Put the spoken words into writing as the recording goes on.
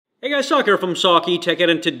Hey guys, Sak here from sakitech,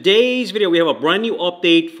 and in today's video we have a brand new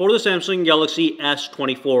update for the Samsung Galaxy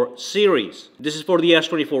S24 series. This is for the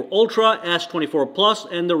S24 Ultra, S24 Plus,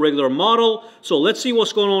 and the regular model. So let's see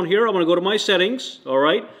what's going on here. I'm going to go to my settings,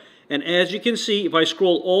 alright? And as you can see, if I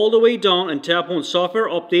scroll all the way down and tap on software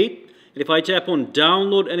update, and if I tap on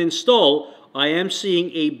download and install, I am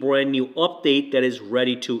seeing a brand new update that is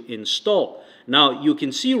ready to install. Now you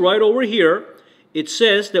can see right over here, it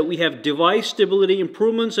says that we have device stability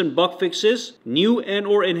improvements and bug fixes, new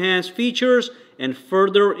and/or enhanced features, and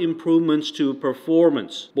further improvements to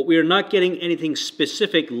performance. But we are not getting anything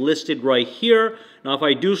specific listed right here. Now if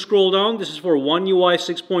I do scroll down, this is for One UI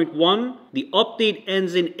 6.1. The update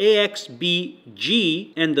ends in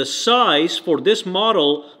AXBG, and the size for this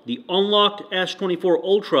model, the unlocked S24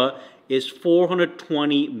 Ultra, is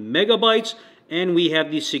 420 megabytes. And we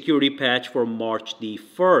have the security patch for March the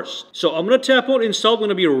 1st. So I'm going to tap on install. I'm going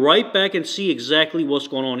to be right back and see exactly what's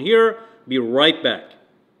going on here. Be right back.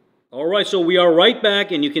 Alright, so we are right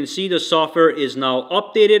back and you can see the software is now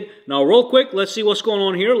updated. Now real quick, let's see what's going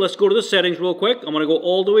on here. Let's go to the settings real quick. I'm going to go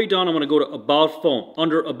all the way down. I'm going to go to About Phone.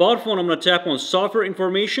 Under About Phone, I'm going to tap on Software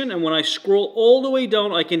Information, and when I scroll all the way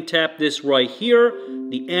down, I can tap this right here,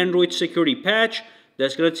 the Android Security Patch.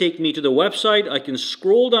 That's going to take me to the website. I can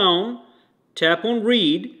scroll down, tap on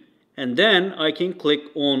read, and then I can click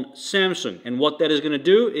on Samsung. And what that is going to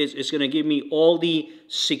do is it's going to give me all the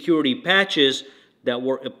security patches that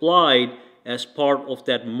were applied as part of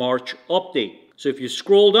that March update. So if you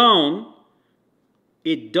scroll down,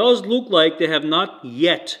 it does look like they have not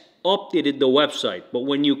yet updated the website. But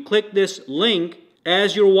when you click this link,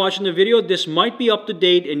 as you're watching the video, this might be up to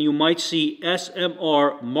date and you might see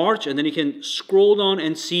SMR March, and then you can scroll down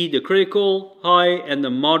and see the critical, high, and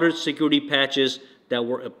the moderate security patches that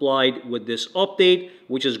were applied with this update,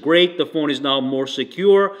 which is great. The phone is now more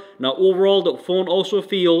secure. Now overall, the phone also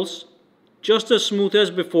feels just as smooth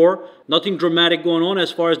as before. Nothing dramatic going on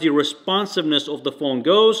as far as the responsiveness of the phone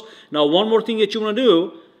goes. Now one more thing that you want to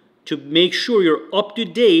do to make sure you're up to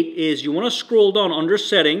date is you want to scroll down under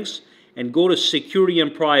settings and go to security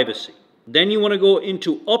and privacy. Then you want to go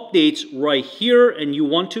into updates right here, and you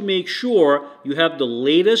want to make sure you have the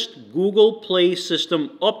latest Google Play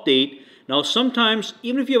system update. Now sometimes,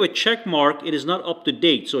 even if you have a check mark, it is not up to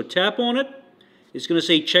date. So tap on it. It's going to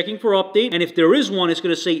say checking for update, and if there is one, it's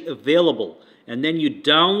going to say available. And then you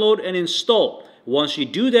download and install. Once you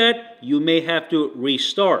do that, you may have to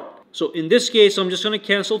restart. So in this case, I'm just going to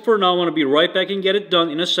cancel for now. I want to be right back and get it done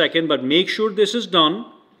in a second, but make sure this is done.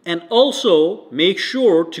 And also, make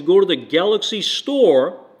sure to go to the Galaxy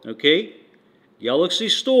Store, okay? Galaxy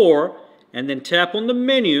Store, and then tap on the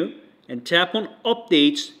menu and tap on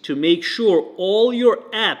Updates to make sure all your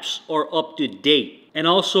apps are up to date. And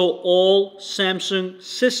also, all Samsung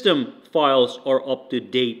system files are up to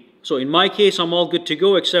date. So in my case, I'm all good to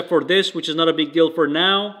go except for this, which is not a big deal for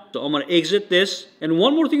now. So I'm going to exit this. And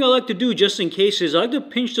one more thing I like to do just in case is I like to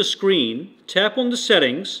pinch the screen, tap on the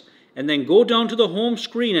settings, and then go down to the home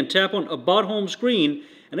screen and tap on About Home Screen.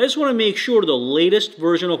 And I just want to make sure the latest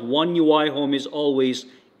version of One UI Home is always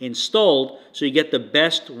installed, so you get the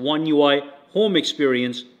best One UI home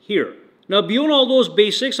experience here. Now beyond all those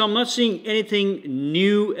basics, I'm not seeing anything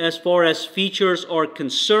new as far as features are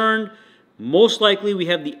concerned. Most likely we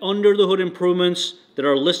have the under the hood improvements that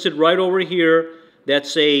are listed right over here. That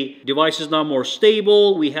say device is now more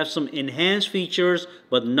stable. We have some enhanced features,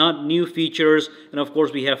 but not new features. And of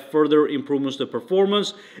course, we have further improvements to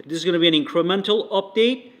performance. This is going to be an incremental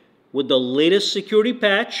update with the latest security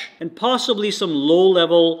patch and possibly some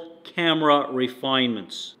low-level camera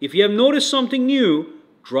refinements. If you have noticed something new,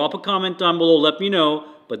 drop a comment down below. Let me know.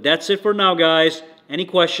 But that's it for now, guys. Any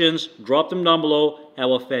questions, drop them down below.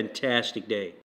 Have a fantastic day.